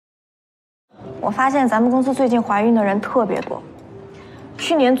我发现咱们公司最近怀孕的人特别多。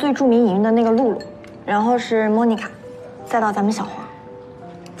去年最著名影音的那个露露，然后是莫妮卡，再到咱们小黄。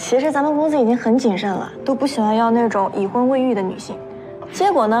其实咱们公司已经很谨慎了，都不喜欢要那种已婚未育的女性。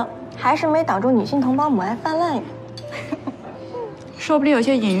结果呢，还是没挡住女性同胞母爱泛滥呀。说不定有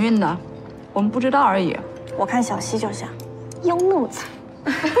些隐孕的，我们不知道而已。我看小西就像妖怒子，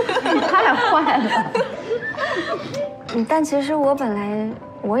太坏了。但其实我本来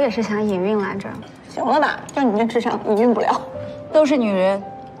也是想隐孕来着。行了吧，就你这智商，隐孕不了。都是女人，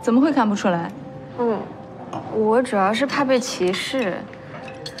怎么会看不出来？我主要是怕被歧视。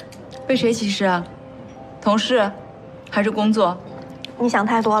被谁歧视啊？同事，还是工作？你想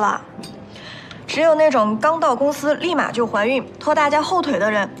太多了。只有那种刚到公司立马就怀孕、拖大家后腿的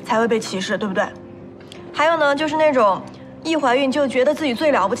人才会被歧视，对不对？还有呢，就是那种一怀孕就觉得自己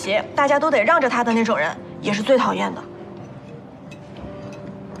最了不起，大家都得让着她的那种人，也是最讨厌的。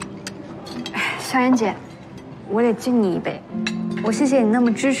萧炎姐，我得敬你一杯。我谢谢你那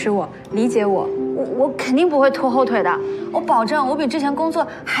么支持我、理解我，我肯定不会拖后腿的。我保证，我比之前工作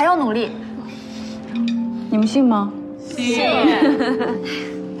还要努力。你们信吗？信。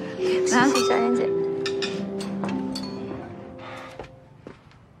谢谢萧炎姐。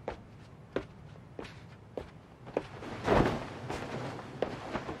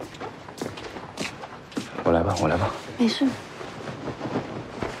我来吧，我来吧。没事。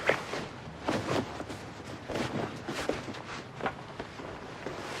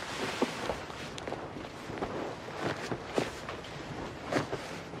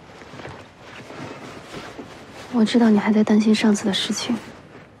我知道你还在担心上次的事情，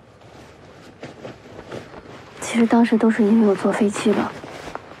其实当时都是因为我坐飞机了，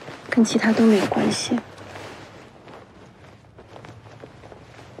跟其他都没有关系。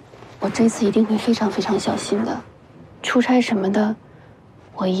我这次一定会非常非常小心的，出差什么的，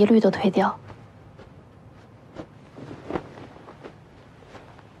我一律都推掉。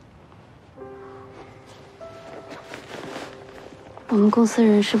我们公司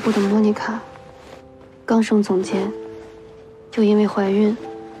人事部的莫妮卡刚升总监，就因为怀孕，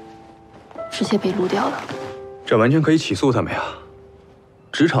直接被撸掉了。这完全可以起诉他们呀！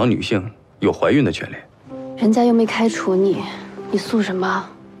职场女性有怀孕的权利。人家又没开除你，你诉什么？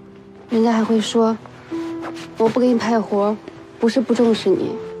人家还会说，我不给你派活，不是不重视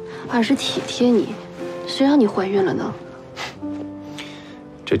你，而是体贴你。谁让你怀孕了呢？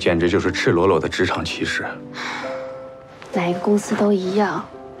这简直就是赤裸裸的职场歧视。哪一个公司都一样。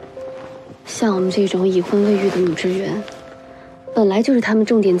像我们这种已婚未育的女职员，本来就是他们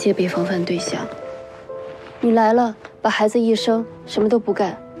重点戒备防范对象。你来了，把孩子一生，什么都不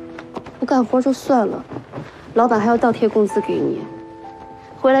干，不干活就算了，老板还要倒贴工资给你。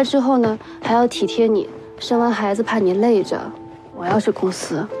回来之后呢，还要体贴你，生完孩子怕你累着。我要是公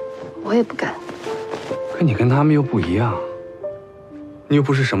司，我也不干。可你跟他们又不一样，你又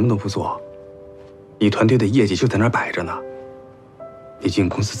不是什么都不做，你团队的业绩就在那儿摆着呢。你进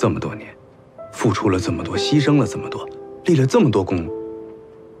公司这么多年，付出了这么多，牺牲了这么多，立了这么多功，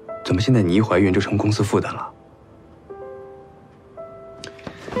怎么现在你一怀孕就成公司负担了？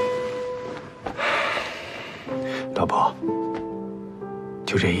老婆，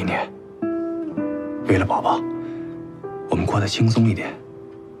就这一年，为了宝宝，我们过得轻松一点，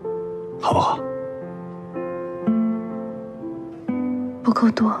好不好？不够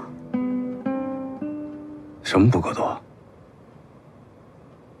多。什么不够多？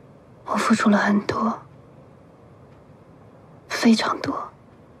我付出了很多，非常多，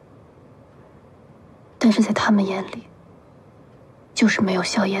但是在他们眼里，就是没有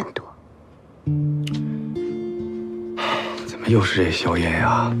萧炎多。怎么又是这萧炎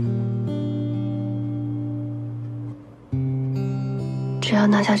呀？只要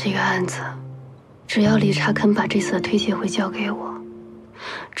拿下这个案子，只要理查肯把这次的推介会交给我，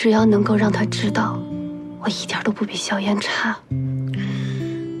只要能够让他知道，我一点都不比萧炎差。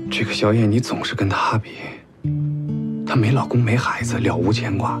这个萧炎，你总是跟他比，他没老公没孩子，了无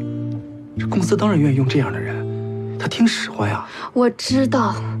牵挂。这公司当然愿意用这样的人，他听使唤呀。我知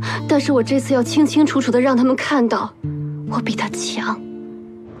道，但是我这次要清清楚楚的让他们看到，我比他强。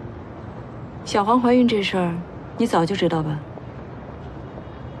小黄怀孕这事儿，你早就知道吧？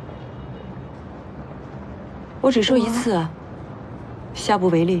我只说一次啊，下不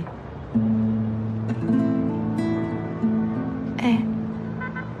为例。哎，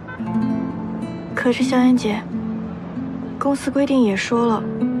可是萧炎姐，公司规定也说了，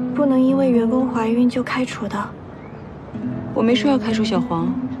不能因为员工怀孕就开除的。我没说要开除小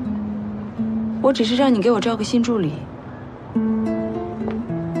黄，我只是让你给我招个新助理。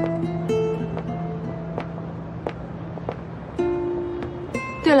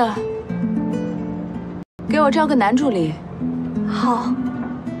对了，给我招个男助理。好。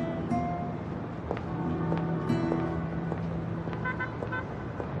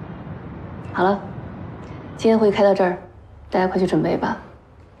好了，今天会议开到这儿，大家快去准备吧，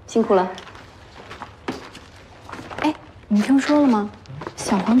辛苦了。哎，你听说了吗？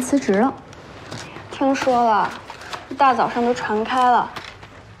小黄辞职了。听说了，大早上都传开了，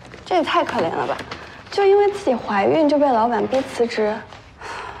这也太可怜了吧！就因为自己怀孕就被老板逼辞职，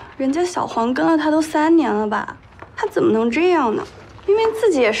人家小黄跟了他都3年了吧，他怎么能这样呢？明明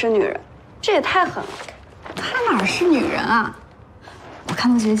自己也是女人，这也太狠了。她哪是女人啊？我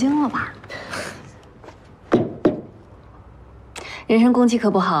看都绝经了吧？人身攻击可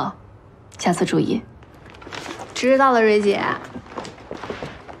不好，下次注意。知道了，蕊姐。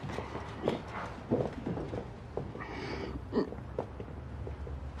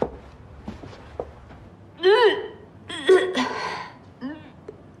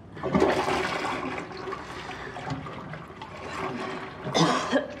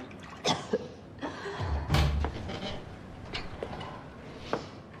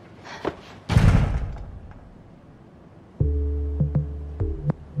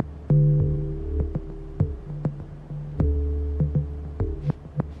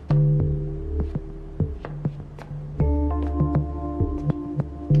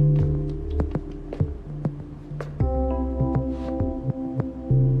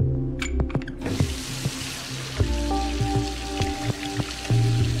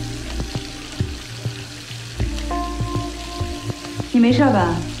你没事吧？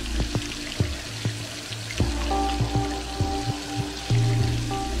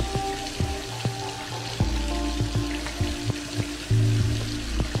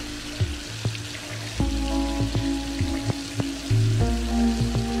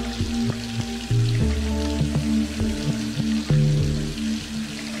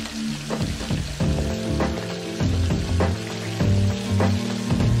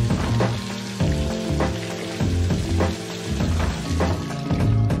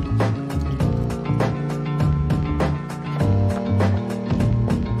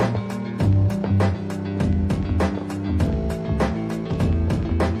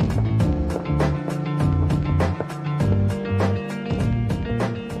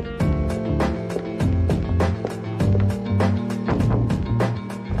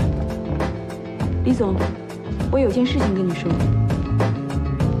李总，我有件事情跟你说。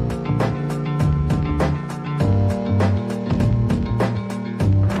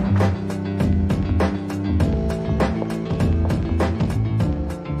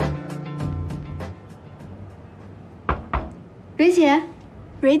蕊姐，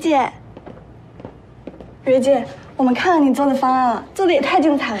蕊姐，蕊姐，我们看了你做的方案了，做的也太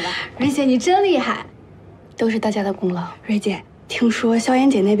精彩了吧！蕊姐你真厉害，都是大家的功劳。蕊姐，听说萧炎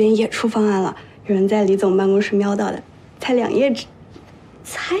姐那边也出方案了，有人在李总办公室瞄到的，才2页纸。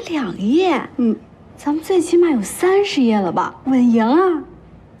才2页？嗯，咱们最起码有30页了吧？稳赢啊！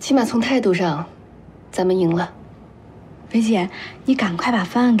起码从态度上，咱们赢了。蕊姐，你赶快把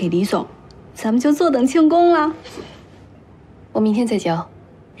方案给李总，咱们就坐等庆功了。我明天再交，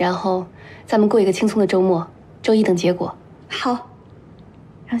然后咱们过一个轻松的周末，周一等结果。好，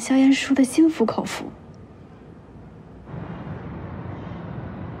让萧炎输得心服口服。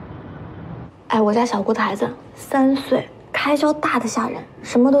哎，我家小姑的孩子3岁，开销大的吓人，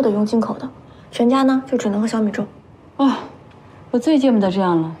什么都得用进口的，全家呢就只能喝小米粥。哦，我最见不得这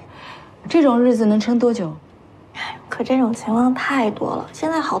样了，这种日子能撑多久？哎，可这种情况太多了，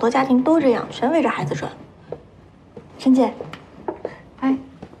现在好多家庭都这样，全围着孩子转。沈姐，哎，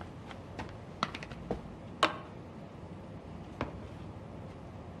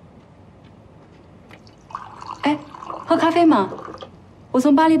哎，喝咖啡吗？我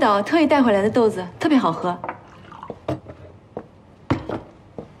从巴厘岛特意带回来的豆子，特别好喝。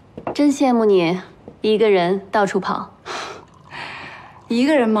真羡慕你，一个人到处跑。一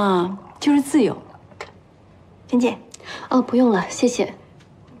个人嘛，就是自由。沈姐，哦，不用了，谢谢。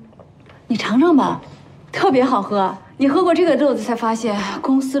你尝尝吧，特别好喝。你喝过这个豆子，才发现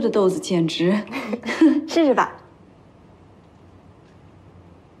公司的豆子简直……试试吧。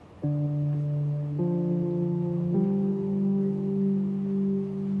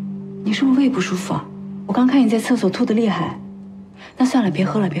你是不是胃不舒服啊？我刚看你在厕所吐得厉害。那算了，别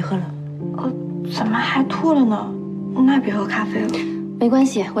喝了，别喝了。怎么还吐了呢？那别喝咖啡了。没关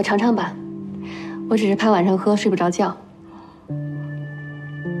系，我尝尝吧。我只是怕晚上喝睡不着觉。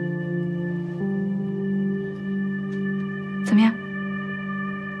怎么样？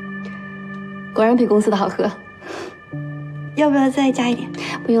果然比公司的好喝。要不要再加一点？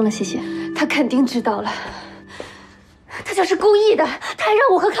不用了，谢谢。他肯定知道了，他就是故意的，他还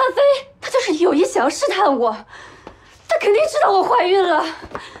让我喝咖啡，他就就是有意想要试探我，他肯定知道我怀孕了。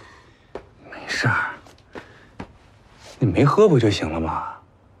没事儿，你没喝不就行了吗？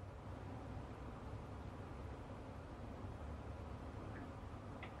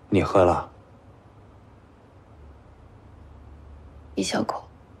你喝了？一小口。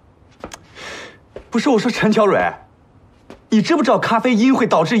不是我说陈乔蕊，你知不知道咖啡因会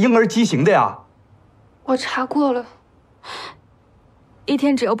导致婴儿畸形的呀？我查过了，一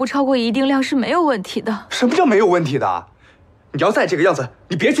天只要不超过一定量是没有问题的。什么叫没有问题的？你要再这个样子，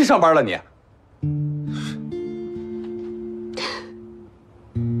你别去上班了你。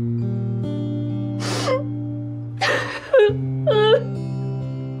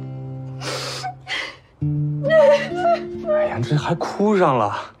哎呀，这还哭上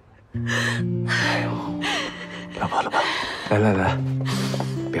了。哎呦，老婆，来，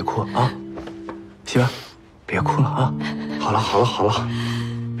别哭啊，媳妇，别哭了啊。好了，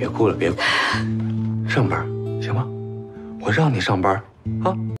别哭了，上班行吗？我让你上班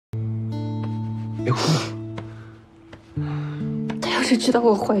啊，别哭了。他要是知道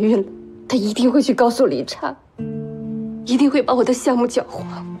我怀孕了，他一定会去告诉李查，一定会把我的项目搅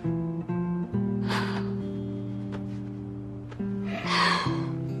黄。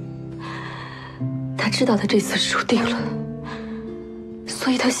他知道他这次输定了，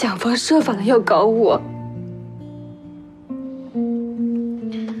所以他想方设法的要搞我。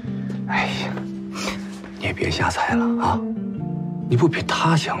哎呀，你也别瞎猜了啊！你不比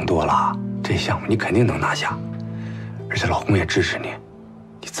他强多了？这项目你肯定能拿下，而且老公也支持你，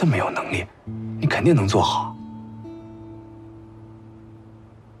你这么有能力，你肯定能做好。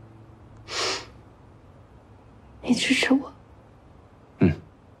你支持我？嗯。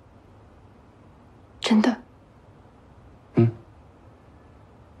真的？嗯。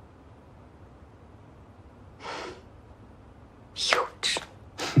幼稚。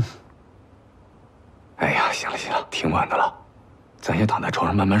哎呀，行了，挺晚的了，咱先躺在床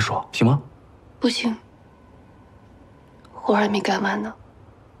上慢慢说，行吗？不行，活还没干完呢。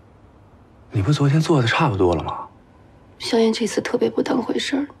你不昨天做的差不多了吗？萧炎这次特别不当回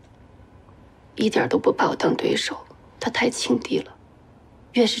事儿，一点都不把我当对手，他太轻敌了。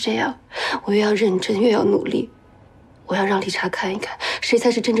越是这样，我越要认真，越要努力。我要让理查看一看，谁才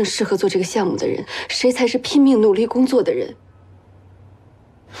是真正适合做这个项目的人，谁才是拼命努力工作的人。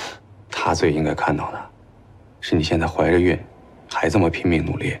他最应该看到的，是你现在怀着孕，还这么拼命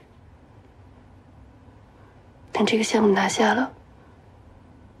努力。等这个项目拿下了，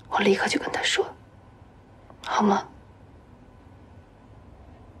我立刻就跟他说，好吗？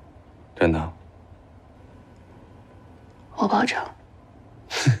真的？我保证。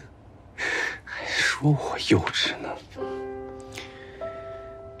还说我幼稚呢。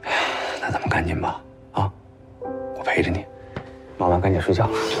哎呀，那咱们赶紧吧，啊，我陪着你。妈妈赶紧睡觉。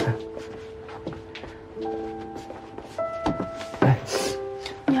哎，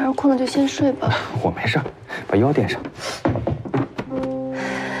你要是困了就先睡吧。我没事，把腰垫上。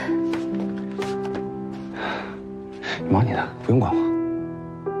你忙你的，不用管我。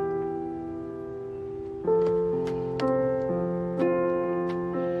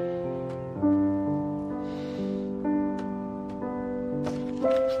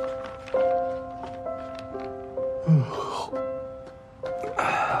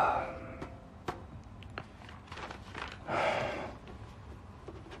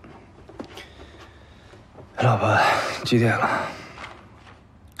老婆，几点了？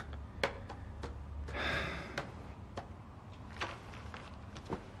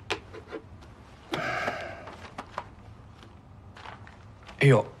哎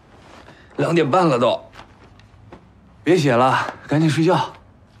呦，2点半了都。别写了，赶紧睡觉。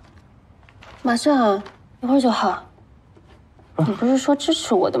马上啊，一会儿就好。你不是说支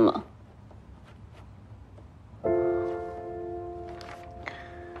持我的吗？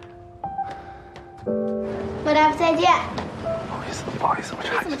莫大夫再见。不好意思，我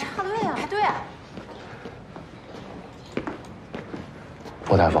插一下。怎么插队啊？排队啊！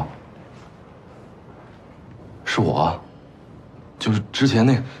莫大夫，是我，就是之前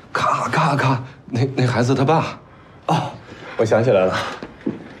那咔那孩子他爸。哦，我想起来了，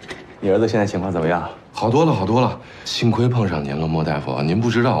你儿子现在情况怎么样？好多了，幸亏碰上您了，莫大夫。您不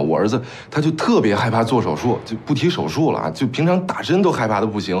知道，我儿子他就特别害怕做手术，就不提手术了，就平常打针都害怕的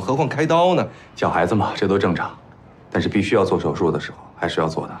不行，何况开刀呢？小孩子嘛，这都正常，但是必须要做手术的时候，还是要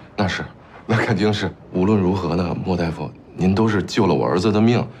做的。那是，那肯定是。无论如何呢，莫大夫，您都是救了我儿子的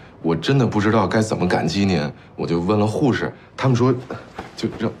命，我真的不知道该怎么感激您。我就问了护士，他们说，就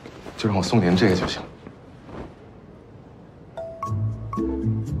让我送您这个就行。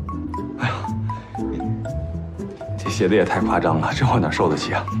写的也太夸张了，这我哪受得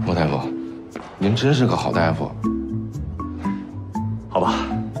起啊！莫大夫，您真是个好大夫。好吧，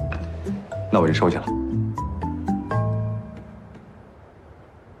那我就收下了。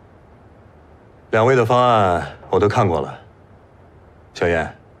2位的方案我都看过了。小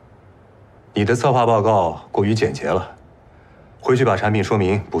燕，你的策划报告过于简洁了，回去把产品说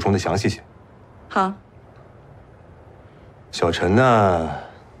明补充的详细些。好。小陈呢？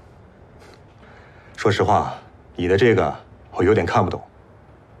说实话，你的这个我有点看不懂。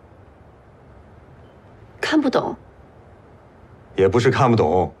看不懂？也不是看不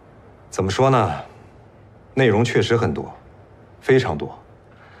懂，怎么说呢？内容确实很多，非常多。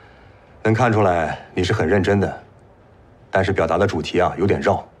能看出来你是很认真的，但是表达的主题啊有点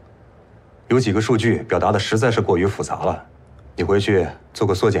绕，有几个数据表达的实在是过于复杂了。你回去做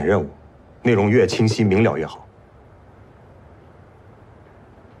个缩减任务，内容越清晰明了越好。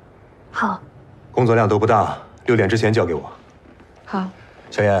好。工作量都不大，6点之前交给我。好。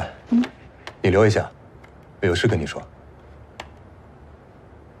小燕，你留一下，我有事跟你说。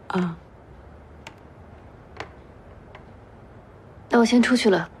啊。那我先出去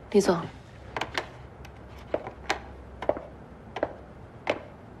了，李总。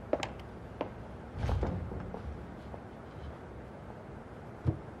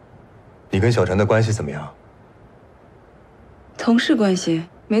你跟小陈的关系怎么样？同事关系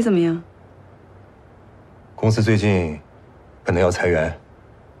没怎么样。公司最近可能要裁员。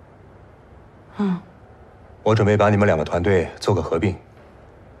我准备把你们2个团队做个合并。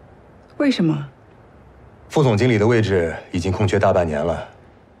为什么？副总经理的位置已经空缺大半年了，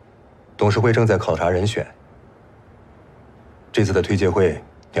董事会正在考察人选。这次的推介会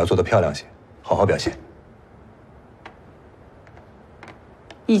你要做得漂亮些，好好表现。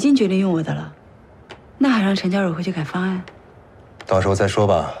已经决定用我的了，那还让陈娇蕊回去改方案？到时候再说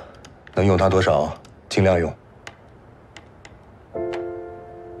吧，能用他多少，尽量用。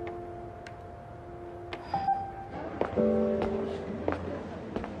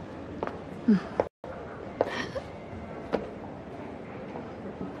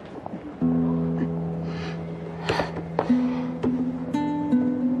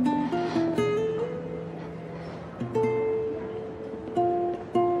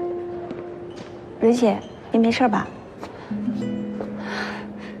蕊姐，你没事吧？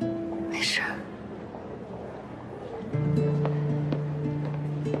没事。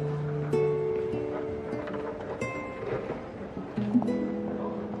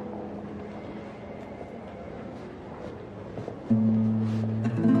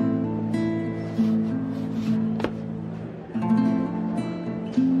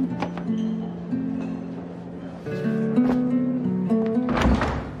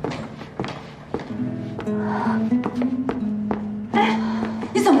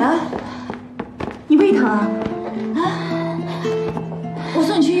我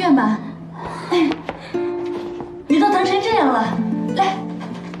送你去医院吧。你都疼成这样了，来。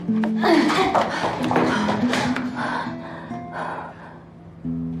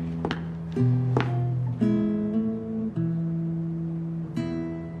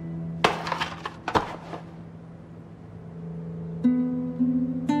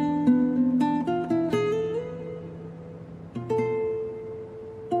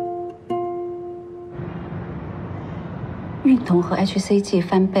孕酮和 hCG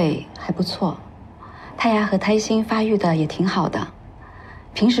翻倍还不错，胎芽和胎心发育的也挺好的。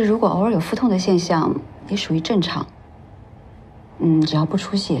平时如果偶尔有腹痛的现象，也属于正常。只要不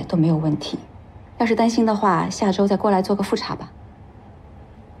出血都没有问题。要是担心的话，下周再过来做个复查吧。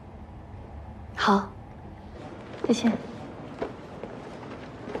好，谢谢。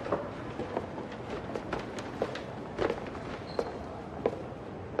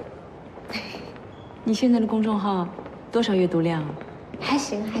你现在的公众号多少阅读量？还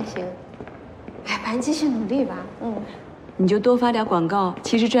行还行，哎，反正继续努力吧。你就多发点广告，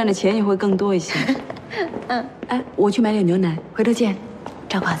其实赚的钱也会更多一些。哎，我去买点牛奶，回头见，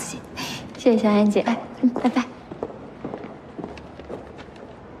照顾好自己。谢谢小安姐，拜拜。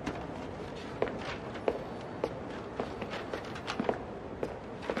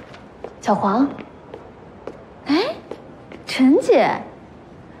小黄，哎，陈姐，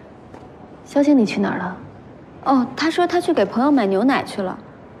肖经理去哪儿了？哦，她说她去给朋友买牛奶去了。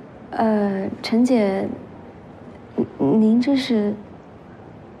陈姐，您这是？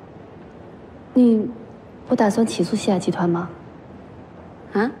你不打算起诉西亚集团吗？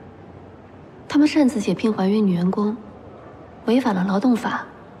啊？他们擅自解聘怀孕女员工，违反了劳动法。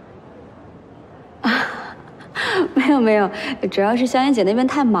没有没有，主要是香烟姐那边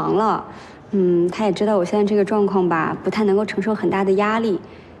太忙了。她也知道我现在这个状况吧，不太能够承受很大的压力，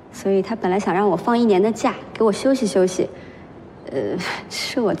所以她本来想让我放1年的假，给我休息休息。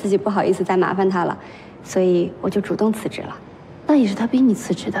是我自己不好意思再麻烦他了，所以我就主动辞职了。那也是他逼你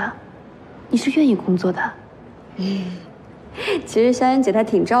辞职的，你是愿意工作的。其实肖妍姐她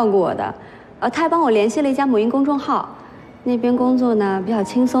挺照顾我的，她还帮我联系了一家母婴公众号，那边工作呢比较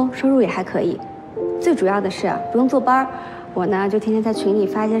轻松，收入也还可以。最主要的是不用坐班，我呢就天天在群里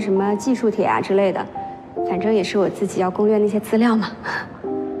发一些什么技术帖啊之类的，反正也是我自己要攻略那些资料嘛。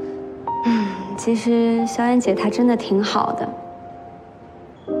其实肖妍姐她真的挺好的，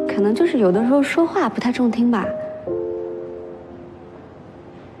可能就是有的时候说话不太中听吧。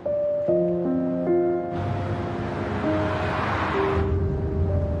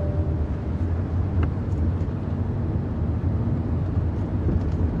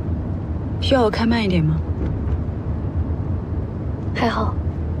需要我开慢一点吗？还好。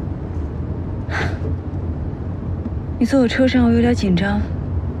你坐我车上，我有点紧张。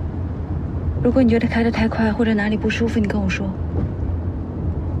如果你觉得开得太快，或者哪里不舒服，你跟我说。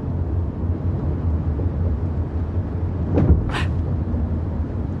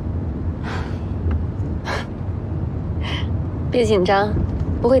别紧张，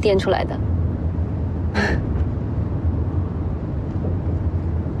不会颠出来的。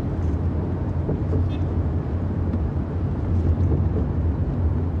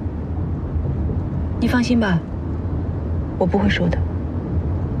你放心吧，我不会说的。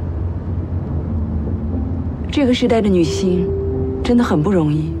这个时代的女性真的很不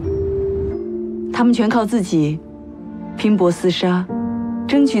容易，她们全靠自己拼搏厮杀，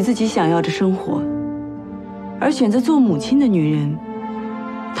争取自己想要的生活。而选择做母亲的女人，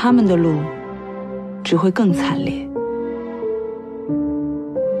她们的路只会更惨烈。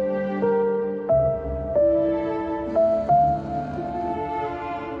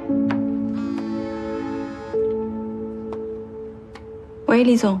喂，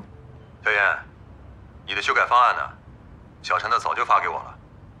李总。小燕，你的修改方案呢？小陈的早就发给我了。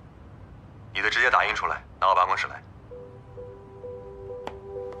你的直接打印出来，拿到办公室来。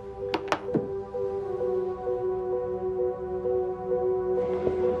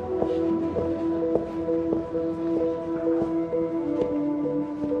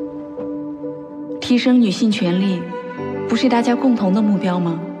提升女性权利，不是大家共同的目标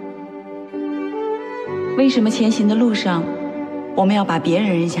吗？为什么前行的路上，我们要把别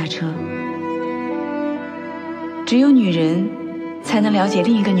人扔下车？只有女人才能了解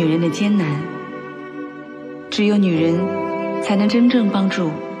另一个女人的艰难，只有女人才能真正帮助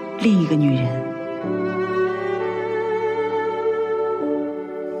另一个女人。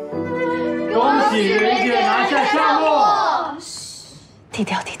恭喜袁姐拿下项目！低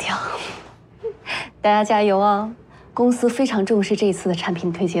调低调，大家加油啊！公司非常重视这一次的产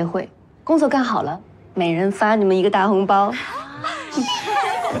品推介会，工作干好了，每人发你们一个大红包。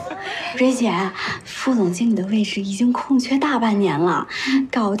蕊姐，副总经理的位置已经空缺大半年了，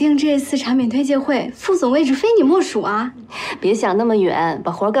搞定这次产品推介会，副总位置非你莫属啊！别想那么远，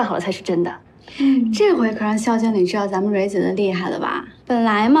把活干好了才是真的。这回可让肖经理知道咱们蕊姐的厉害了吧？本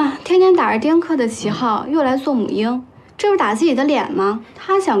来嘛，天天打着丁克的旗号，又来做母婴，这不是打自己的脸吗？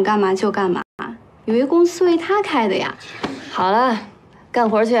他想干嘛就干嘛，以为公司为他开的呀？好了，干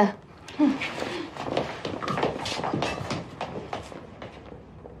活去。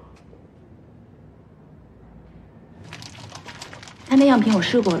他那样品我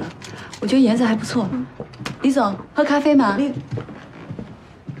试过了，我觉得颜色还不错。李总，喝咖啡吗？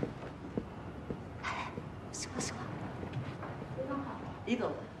李总，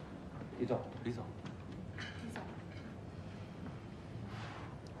李总，李总。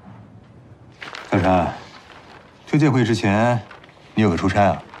小陈，推介会之前，你有个出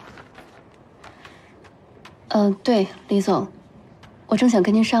差啊？对，李总，我正想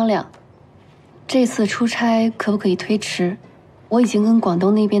跟您商量，这次出差可不可以推迟？我已经跟广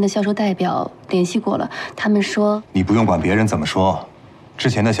东那边的销售代表联系过了，他们说你不用管别人怎么说，之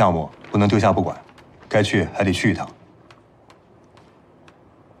前的项目不能丢下不管，该去还得去一趟。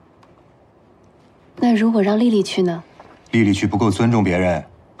那如果让丽丽去呢？丽丽去不够尊重别人，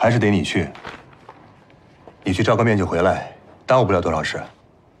还是得你去。你去照个面就回来，耽误不了多少事。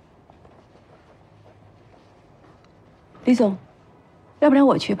李总，要不然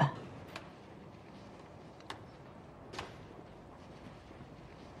我去吧。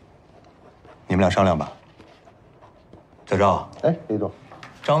你们俩商量吧。小赵，哎，李总，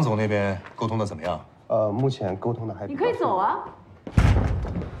张总那边沟通的怎么样？目前沟通的还……你可以走啊。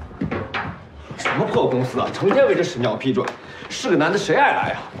什么破公司啊，成天围着屎尿批准，是个男的谁爱来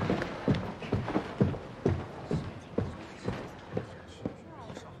呀？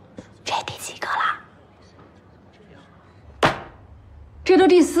这第几个了？这都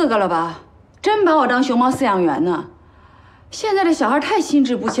第4个了吧？真把我当熊猫饲养员呢？现在的小孩太心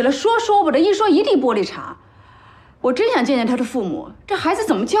智不齐了，说不得，一说一地玻璃碴。我真想见见他的父母，这孩子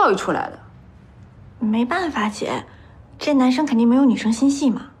怎么教育出来的？没办法，姐，这男生肯定没有女生心细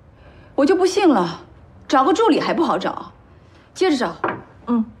嘛。我就不信了，找个助理还不好找，接着找。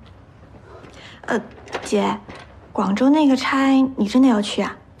姐，广州那个差你真的要去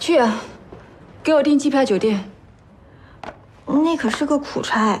啊？去啊，给我订机票酒店。那可是个苦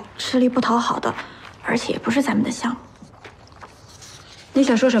差，吃力不讨好的，而且也不是咱们的项目。你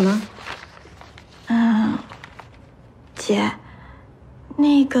想说什么？姐，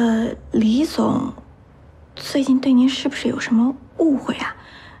那个李总最近对您是不是有什么误会啊？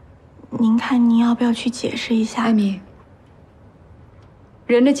您看您要不要去解释一下？艾米，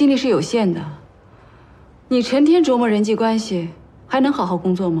人的精力是有限的，你成天琢磨人际关系，还能好好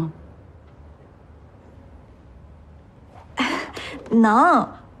工作吗？能，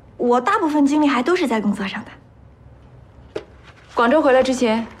我大部分精力还都是在工作上的。广州回来之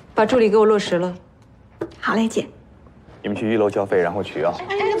前，把助理给我落实了。好嘞，姐。你们去1楼交费，然后取药。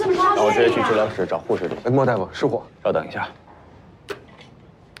然后我直接去治疗室找护士。莫大夫，是我。稍等一下。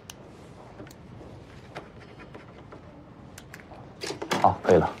好，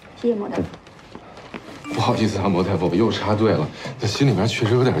可以了。谢谢莫大夫。不好意思啊，莫大夫，我又插队了。这心里边确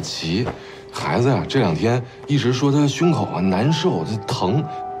实有点急。孩子呀，这2天一直说他胸口啊难受，这疼。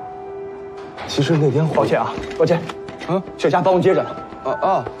其实那天抱歉啊，抱歉。小佳帮我接着。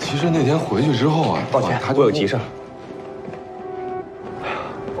其实那天回去之后啊，抱歉，我有急事。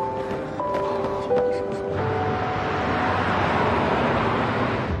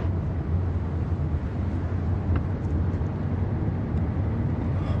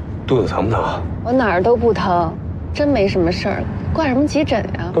肚子疼不疼？我哪儿都不疼，真没什么事儿，挂什么急诊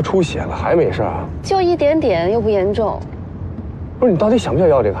呀？都出血了还没事啊？就一点点，又不严重。不是你到底想不想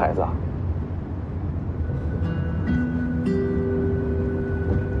要这个孩子啊？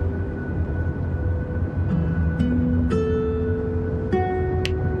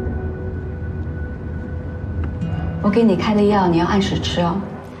我给你开的药你要按时吃哦，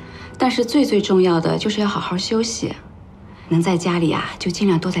但是最重要的就是要好好休息。能在家里啊，就尽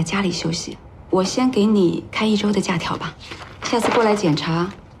量多在家里休息。我先给你开1周的假条吧，下次过来检查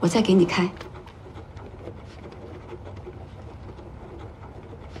我再给你开。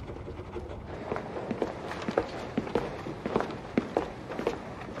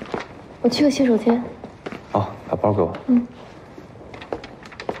我去个洗手间。好，把包给我。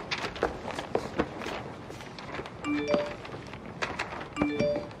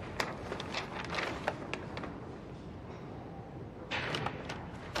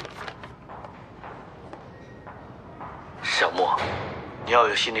小莫，你要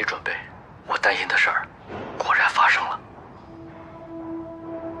有心理准备，我担心的事儿果然发生了。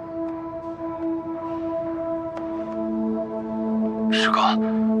师哥，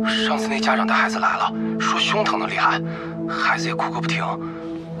上次那家长带孩子来了，说胸疼的厉害，孩子也哭个不停，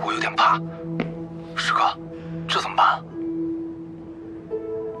我有点怕。师哥，这怎么办？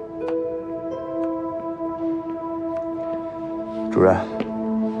主任，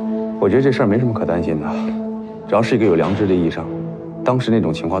我觉得这事儿没什么可担心的。只要是一个有良知的医生，当时那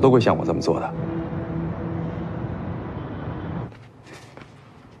种情况都会像我这么做的。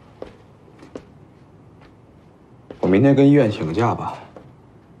我明天跟医院请个假吧，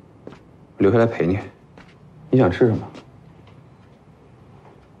留下来陪你。你想吃什么？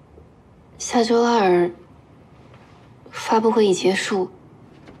下周2发布会一结束，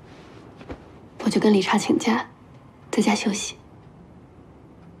我就跟李查请假，在家休息。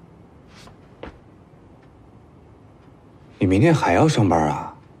你明天还要上班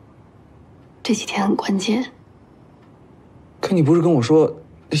啊？这几天很关键。可你不是跟我说，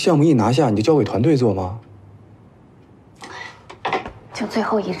项目一拿下你就交给团队做吗？就最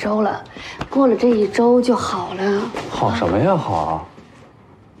后1周了，过了这1周就好了。好什么呀好？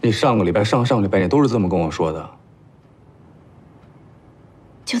你上个礼拜、上礼拜你都是这么跟我说的。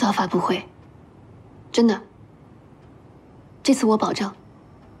就到发布会，真的，这次我保证。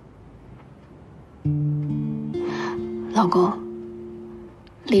老公，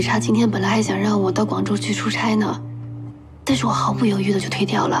李查今天本来还想让我到广州去出差呢，但是我毫不犹豫的就推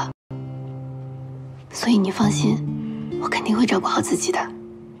掉了。所以你放心，我肯定会照顾好自己的。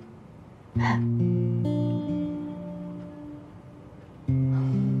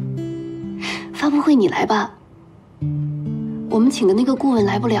发布会你来吧，我们请的那个顾问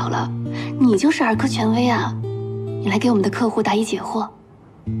来不了了，你就是儿科权威啊，你来给我们的客户答疑解惑，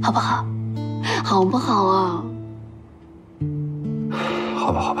好不好？好不好啊？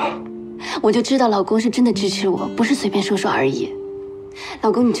好吧，好吧。我就知道老公是真的支持我，不是随便说说而已。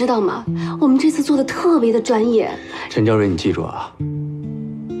老公，你知道吗？我们这次做的特别的专业。陈娇蕊，你记住啊，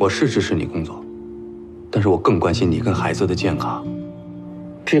我是支持你工作，但是我更关心你跟孩子的健康。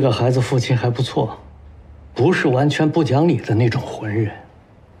这个孩子父亲还不错，不是完全不讲理的那种浑人。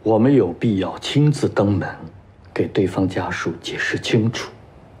我们有必要亲自登门，给对方家属解释清楚，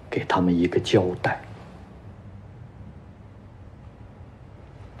给他们一个交代。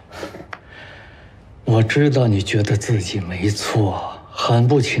我知道你觉得自己没错，很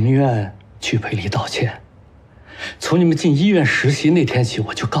不情愿去赔礼道歉。从你们进医院实习那天起，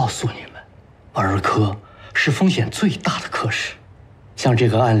我就告诉你们，儿科是风险最大的科室。像这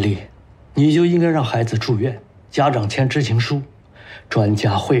个案例，你就应该让孩子住院，家长签知情书，专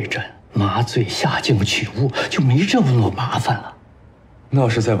家会诊，麻醉、下镜、取物，就没这么多麻烦了。那要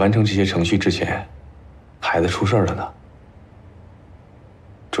是在完成这些程序之前，孩子出事了呢？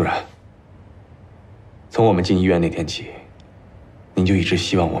主任，从我们进医院那天起，您就一直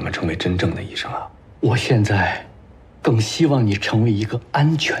希望我们成为真正的医生啊。我现在更希望你成为一个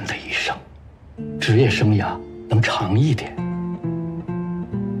安全的医生，职业生涯能长一点。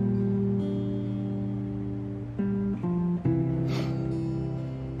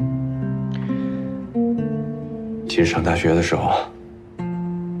其实上大学的时候，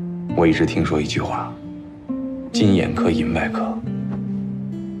我一直听说一句话：金眼科银外科，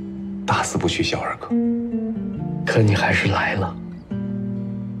打死不去小儿科。可你还是来了。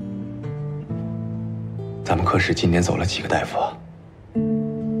咱们科室今年走了几个大夫啊？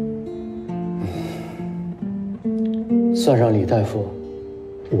算上李大夫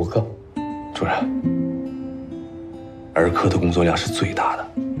，5个。主任，儿科的工作量是最大的，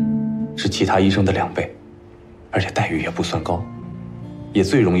是其他医生的2倍，而且待遇也不算高，也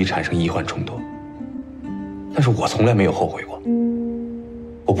最容易产生医患冲突。但是我从来没有后悔过，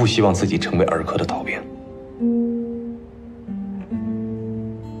我不希望自己成为儿科的逃兵。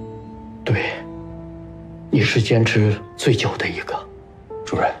对，你是坚持最久的一个。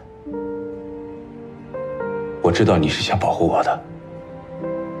主任，我知道你是想保护我的，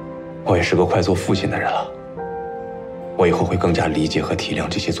我也是个快做父亲的人了，我以后会更加理解和体谅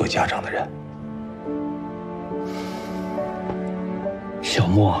这些做家长的人。小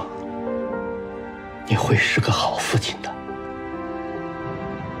莫，你会是个好父亲的。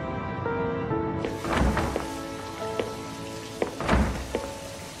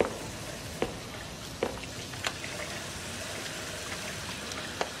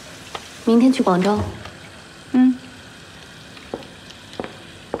明天去广州。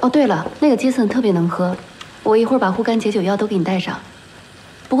哦，对了，那个杰森特别能喝，我一会儿把护肝解酒药都给你带上。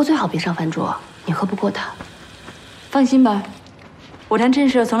不过最好别上饭桌，你喝不过他。放心吧，我谈正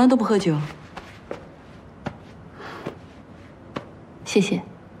事从来都不喝酒。谢谢。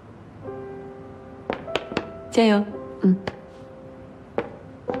加油。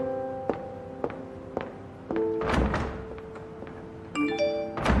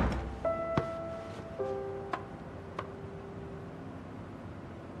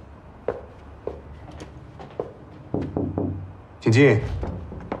请进。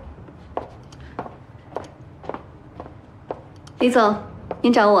李总，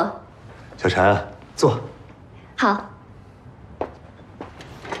您找我。小陈，坐。好。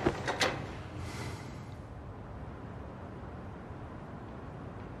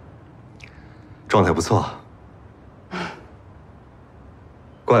状态不错，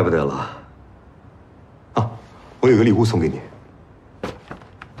怪不得了。啊，我有个礼物送给你，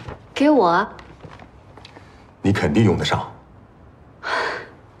给我？你肯定用得上。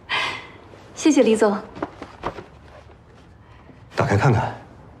谢谢李总。打开看看。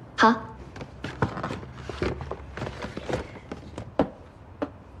好。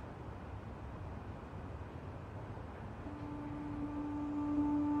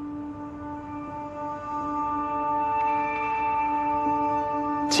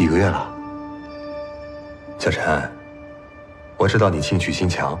几个月了，小陈，我知道你兴趣心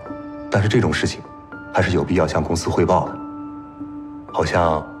强，但是这种事情还是有必要向公司汇报的。好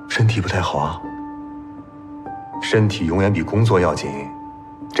像身体不太好啊。身体永远比工作要紧。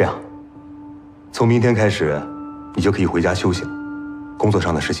这样，从明天开始，你就可以回家休息了，工作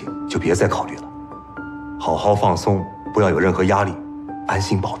上的事情就别再考虑了，好好放松，不要有任何压力，安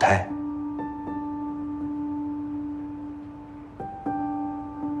心保胎。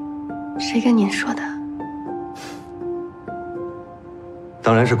谁跟您说的？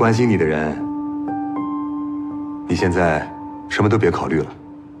当然是关心你的人。你现在什么都别考虑了，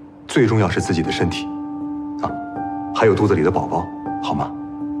最重要是自己的身体，啊，还有肚子里的宝宝，好吗？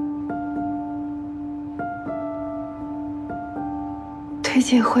推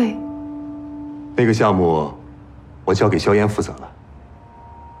介会，那个项目，我交给萧炎负责了，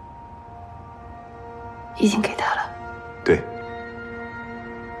已经给他了。对。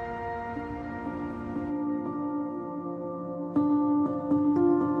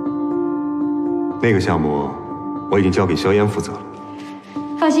那个项目我已经交给萧炎负责了。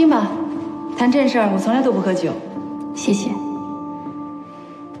放心吧，谈正事儿我从来都不喝酒。谢谢。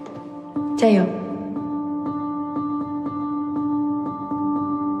加油。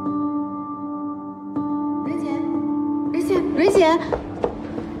蕊姐，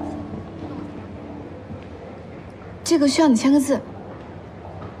这个需要你签个字。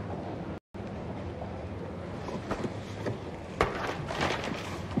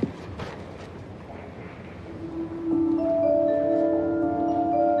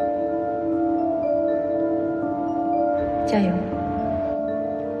加油。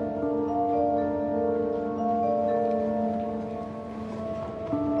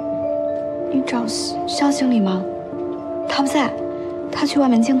你找肖经理吗？他不在，他去外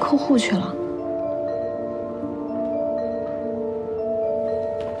面见客户去了。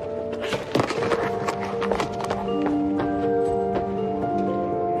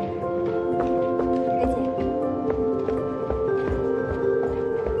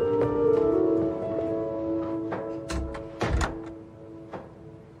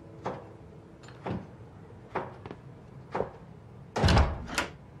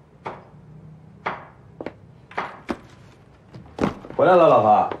回来了，老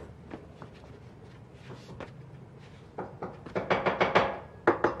婆。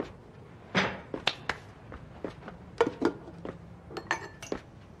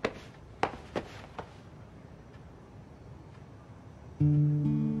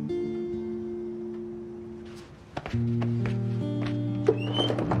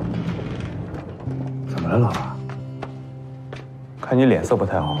怎么了，老婆？看你脸色不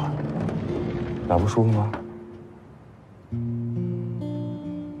太好啊，哪不舒服吗？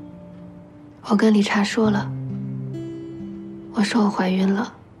我跟理查说了，我说我怀孕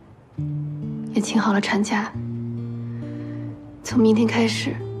了，也请好了产假，从明天开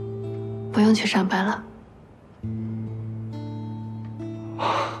始不用去上班了。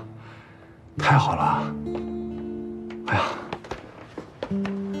太好了！哎呀，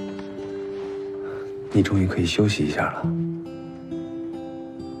你终于可以休息一下了。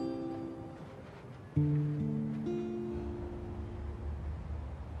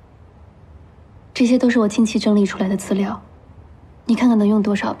这些都是我近期整理出来的资料，你看看能用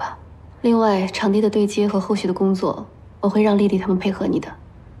多少吧。另外，场地的对接和后续的工作，我会让丽丽他们配合你的。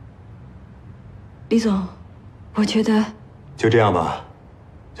李总，我觉得就这样吧，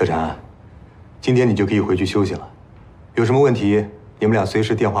小婵，今天你就可以回去休息了。有什么问题，你们俩随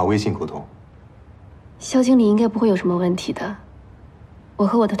时电话、微信沟通。肖经理应该不会有什么问题的。我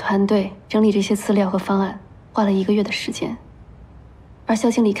和我的团队整理这些资料和方案，花了1个月的时间。而肖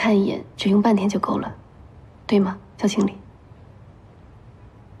经理看一眼只用半天就够了，对吗，肖经理？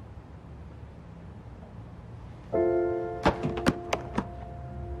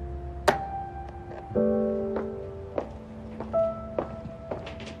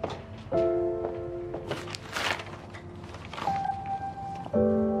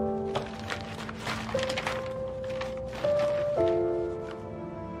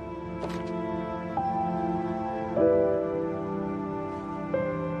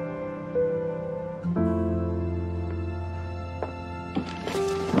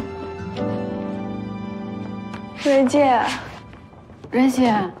蕊姐，蕊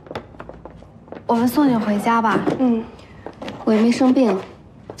姐，我们送你回家吧。我也没生病，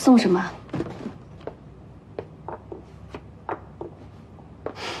送什么？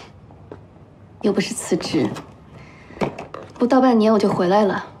又不是辞职，不到半年我就回来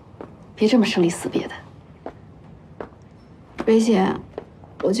了，别这么生离死别的。蕊姐，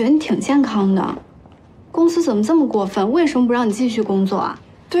我觉得你挺健康的，公司怎么这么过分？为什么不让你继续工作啊？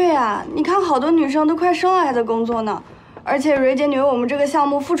对呀，你看好多女生都快生了还在工作呢，而且蕊姐你为我们这个项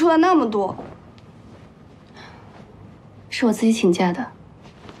目付出了那么多。是我自己请假的，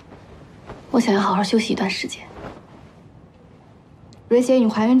我想要好好休息一段时间。蕊姐，你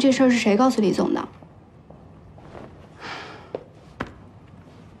怀孕这事儿是谁告诉李总的？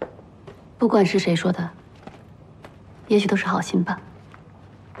不管是谁说的，也许都是好心吧。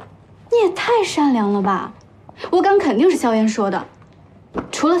你也太善良了吧！我敢肯定是萧炎说的，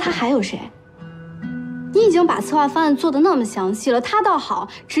除了他还有谁？你已经把策划方案做得那么详细了，他倒好，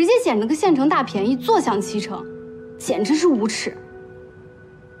直接捡了个现成大便宜，坐享其成，简直是无耻。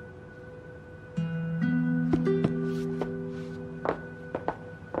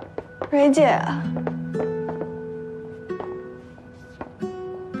蕊姐，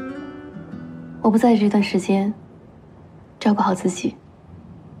我不在这段时间，照顾好自己。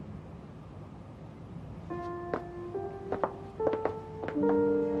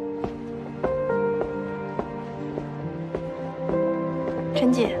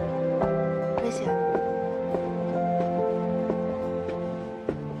陈姐，薇姐。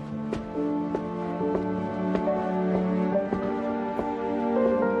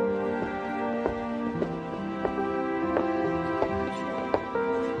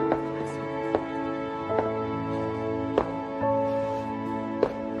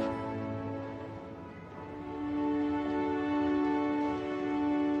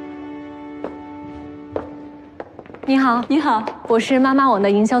你好，你好，我是妈妈网的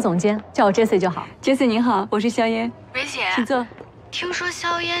营销总监，叫我 Jessie 就好。Jessie 您好，我是肖嫣。蕊姐，请坐。听说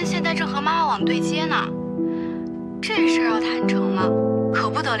肖嫣现在正和妈妈网对接呢，这事儿要谈成了，可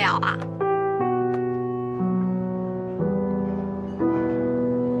不得了啊！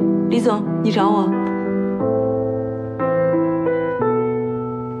李总，你找我？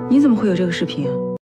你怎么会有这个视频啊？